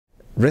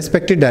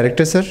Respected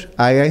Director Sir,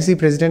 IIC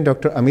President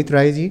Dr. Amit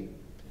Rai ji,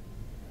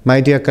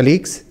 my dear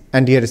colleagues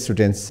and dear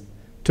students,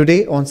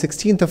 today on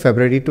 16th of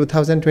February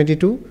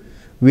 2022,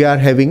 we are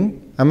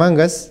having among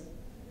us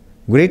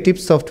Great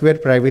Tips Software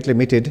Private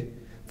Limited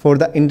for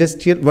the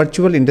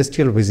virtual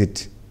industrial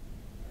visit.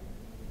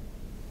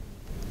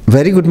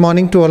 Very good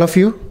morning to all of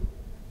you.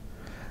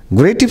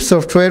 Great Tips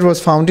Software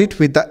was founded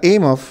with the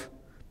aim of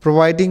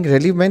providing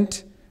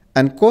relevant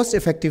and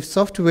cost-effective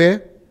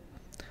software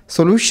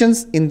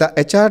solutions in the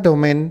HR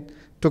domain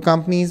to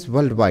companies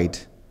worldwide.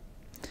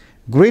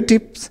 Great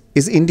Tips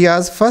is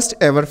India's first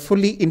ever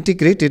fully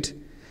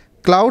integrated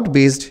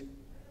cloud-based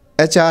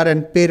HR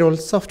and payroll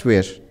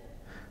software.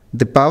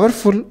 The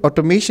powerful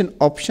automation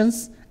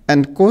options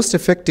and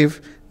cost-effective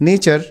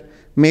nature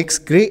makes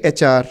Grey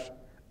HR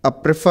a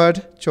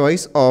preferred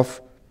choice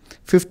of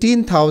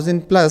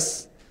 15,000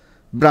 plus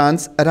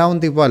brands around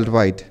the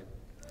worldwide,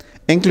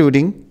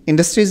 including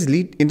industry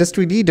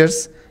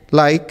leaders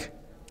like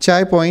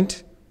Chai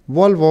Point,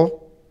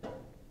 Volvo,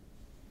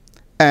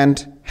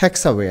 and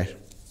Hexaware.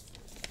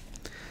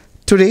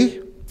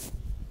 Today,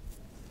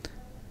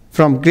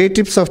 from Great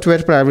Tips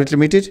Software Private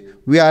Limited,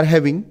 we are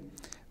having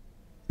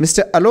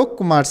Mr. Alok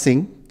Kumar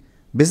Singh,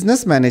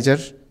 Business Manager,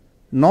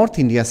 North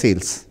India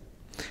Sales.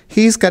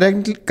 He is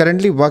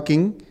currently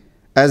working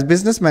as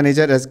Business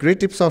Manager as Great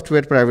Tips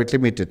Software Private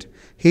Limited.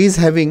 He is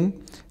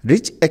having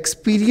rich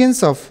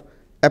experience of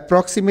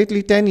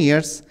approximately 10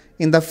 years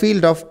in the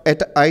field of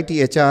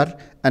IT HR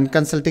and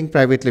Consulting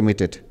Private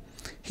Limited.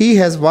 He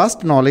has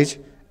vast knowledge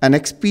and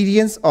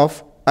experience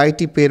of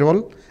IT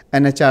payroll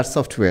and HR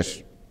software.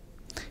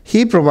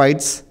 He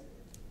provides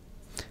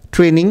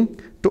training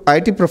to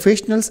IT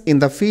professionals in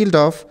the field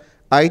of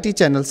IT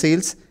channel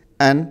sales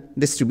and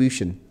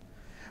distribution.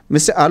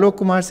 Mr. Alok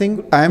Kumar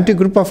Singh, IIMT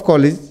Group of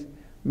College,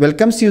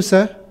 welcomes you,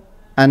 sir,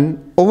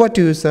 and over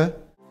to you, sir.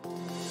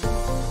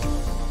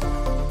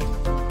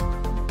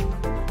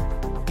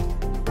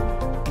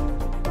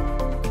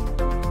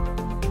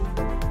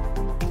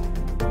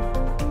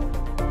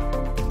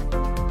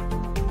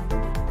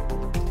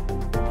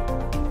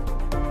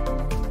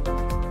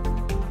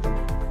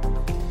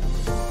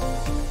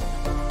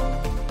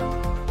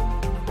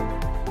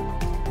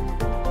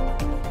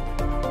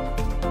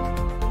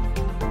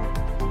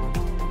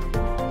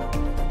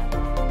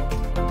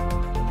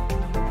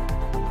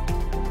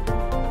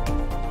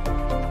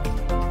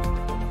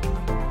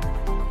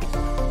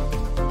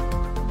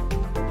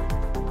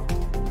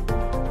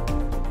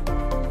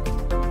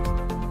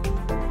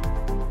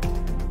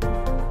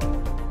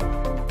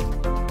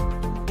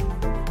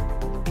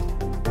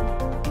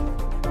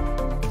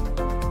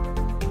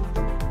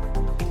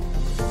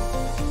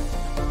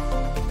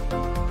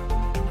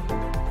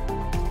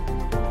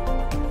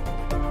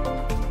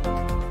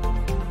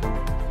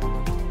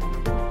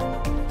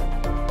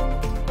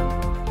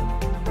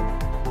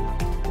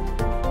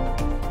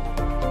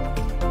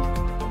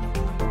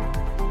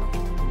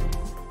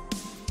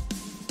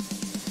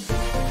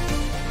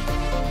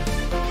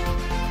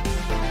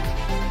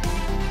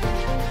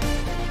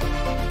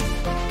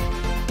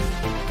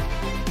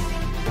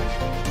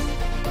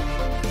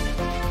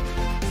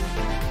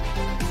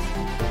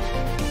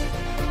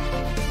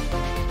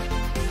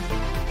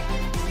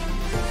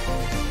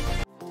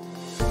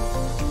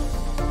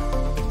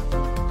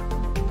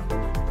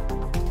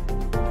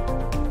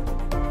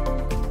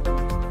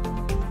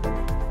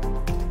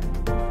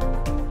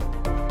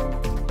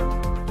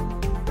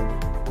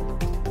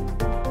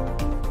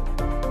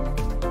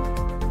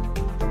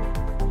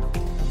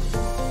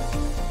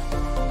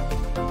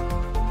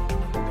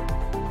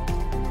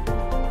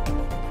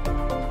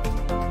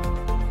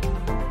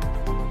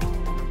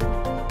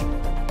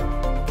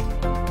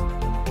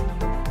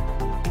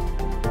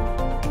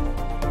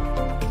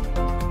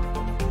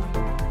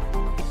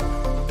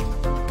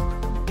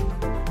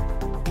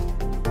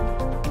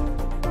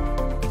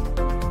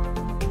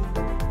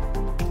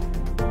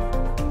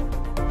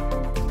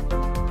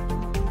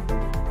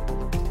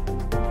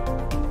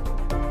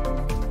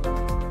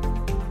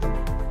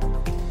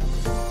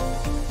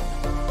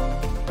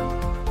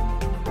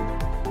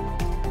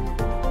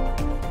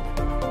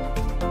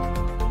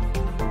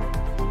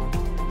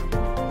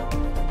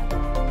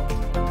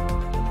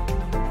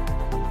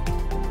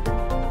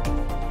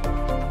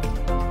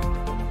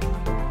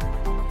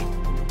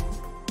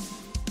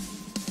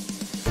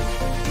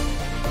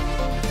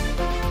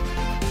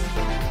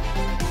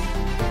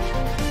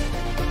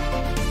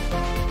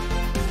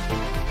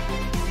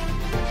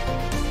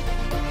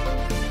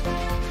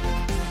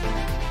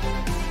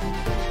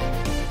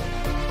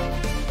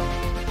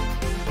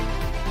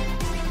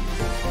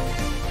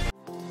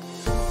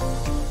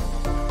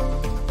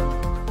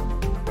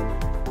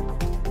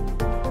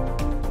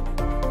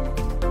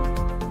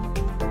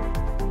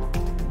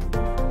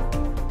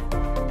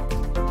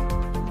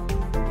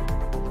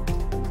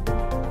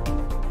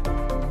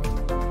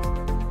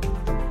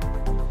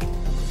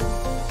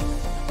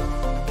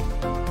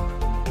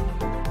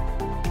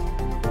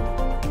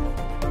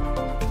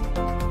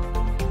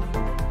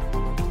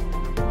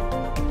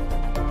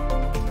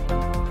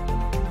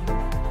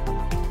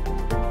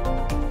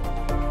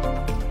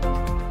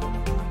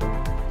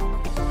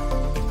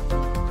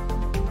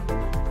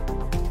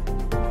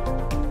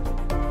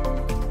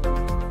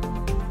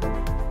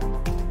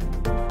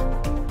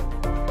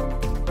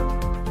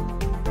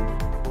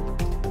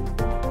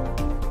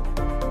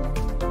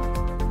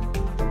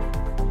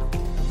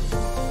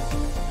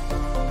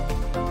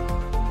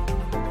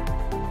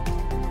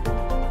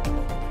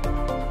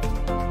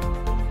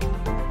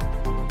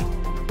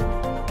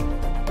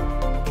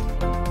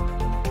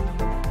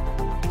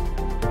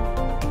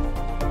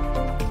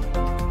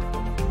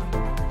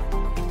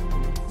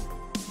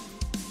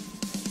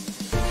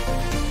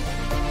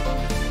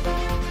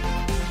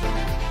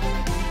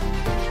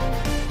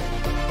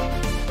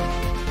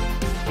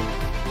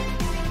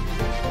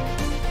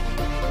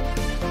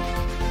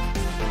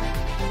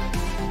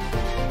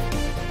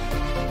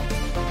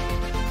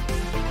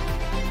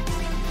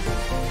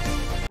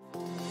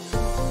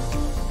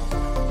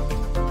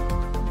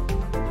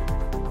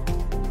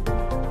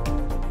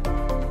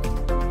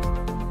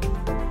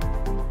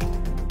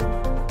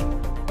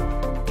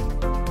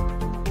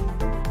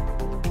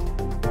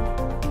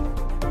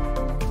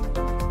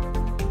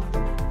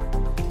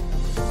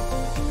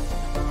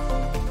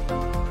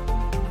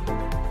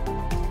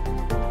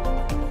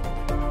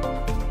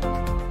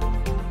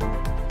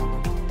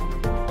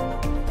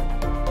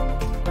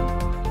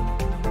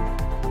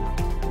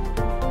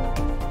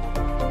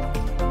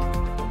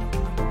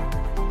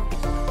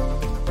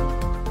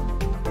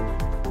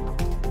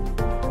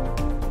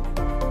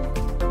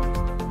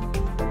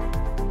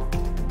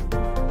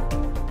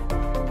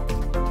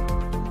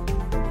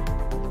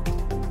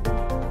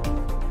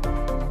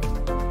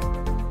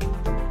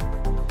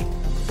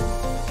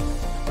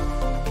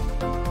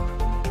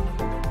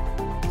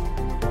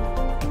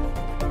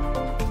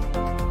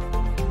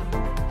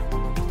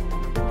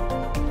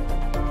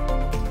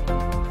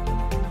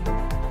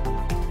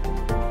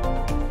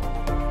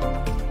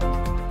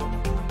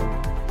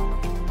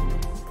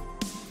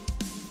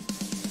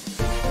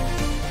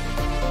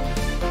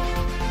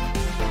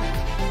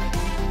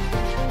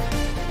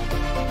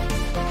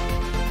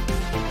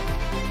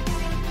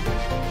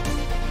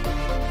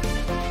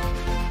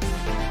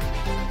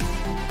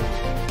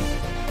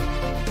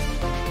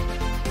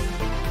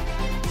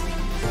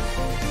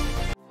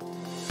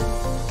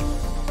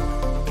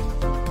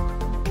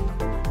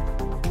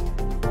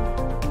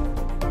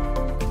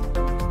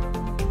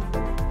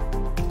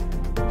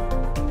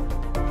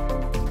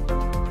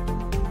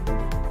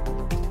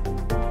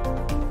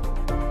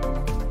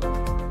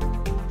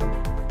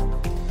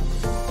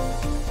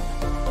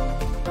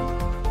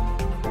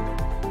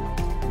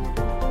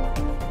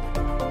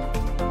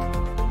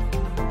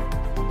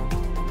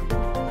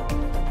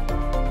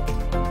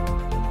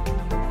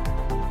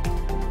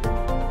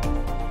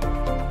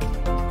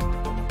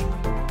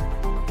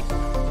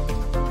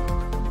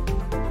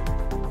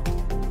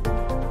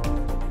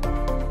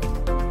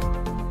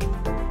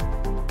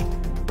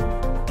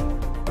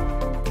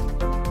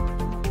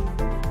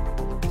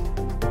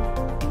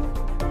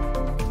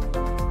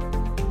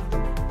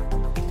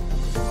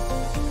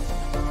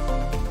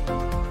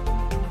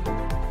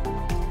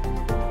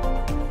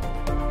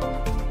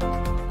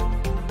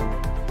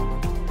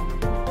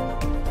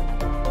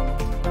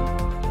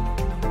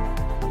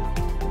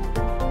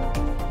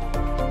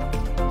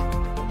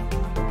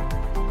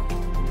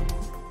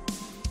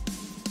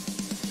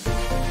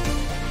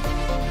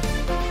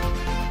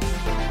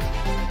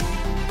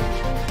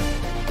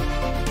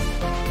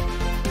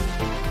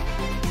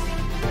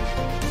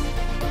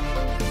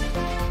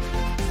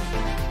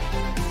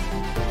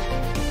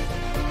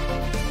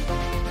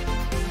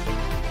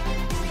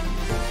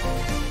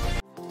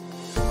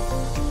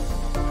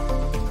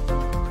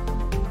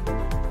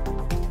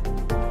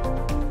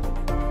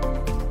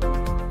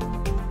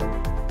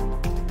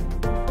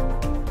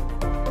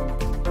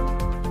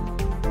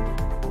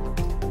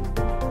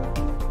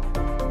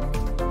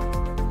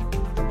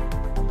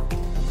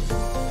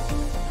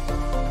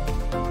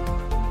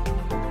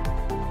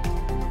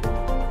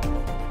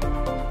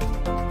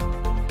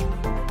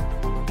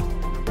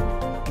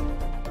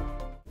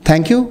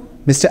 Thank you,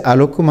 Mr.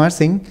 Alok Kumar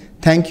Singh.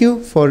 Thank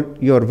you for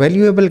your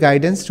valuable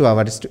guidance to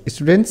our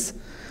students.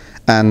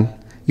 And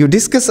you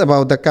discuss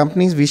about the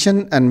company's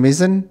vision and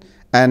mission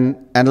and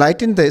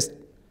enlighten the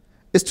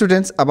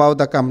students about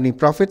the company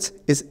profits,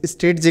 its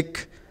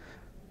strategic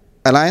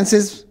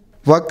alliances,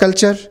 work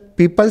culture,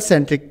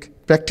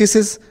 people-centric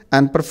practices,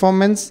 and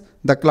performance,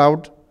 the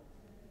cloud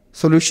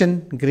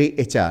solution, Grey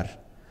HR.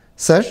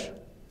 Sir,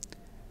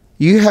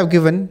 you have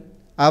given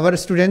our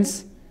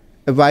students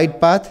a wide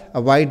path,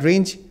 a wide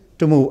range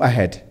to move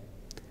ahead.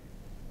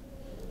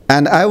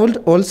 And I would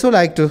also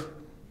like to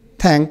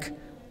thank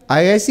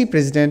IIC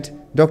President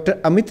Dr.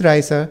 Amit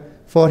Rai sir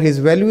for his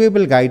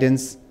valuable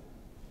guidance.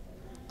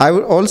 I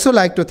would also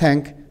like to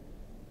thank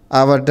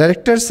our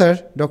Director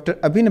Sir Dr.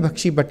 Abhinav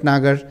Bakshi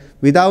Bhatnagar,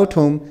 without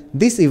whom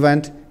this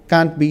event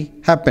can't be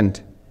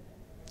happened.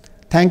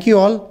 Thank you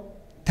all.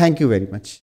 Thank you very much.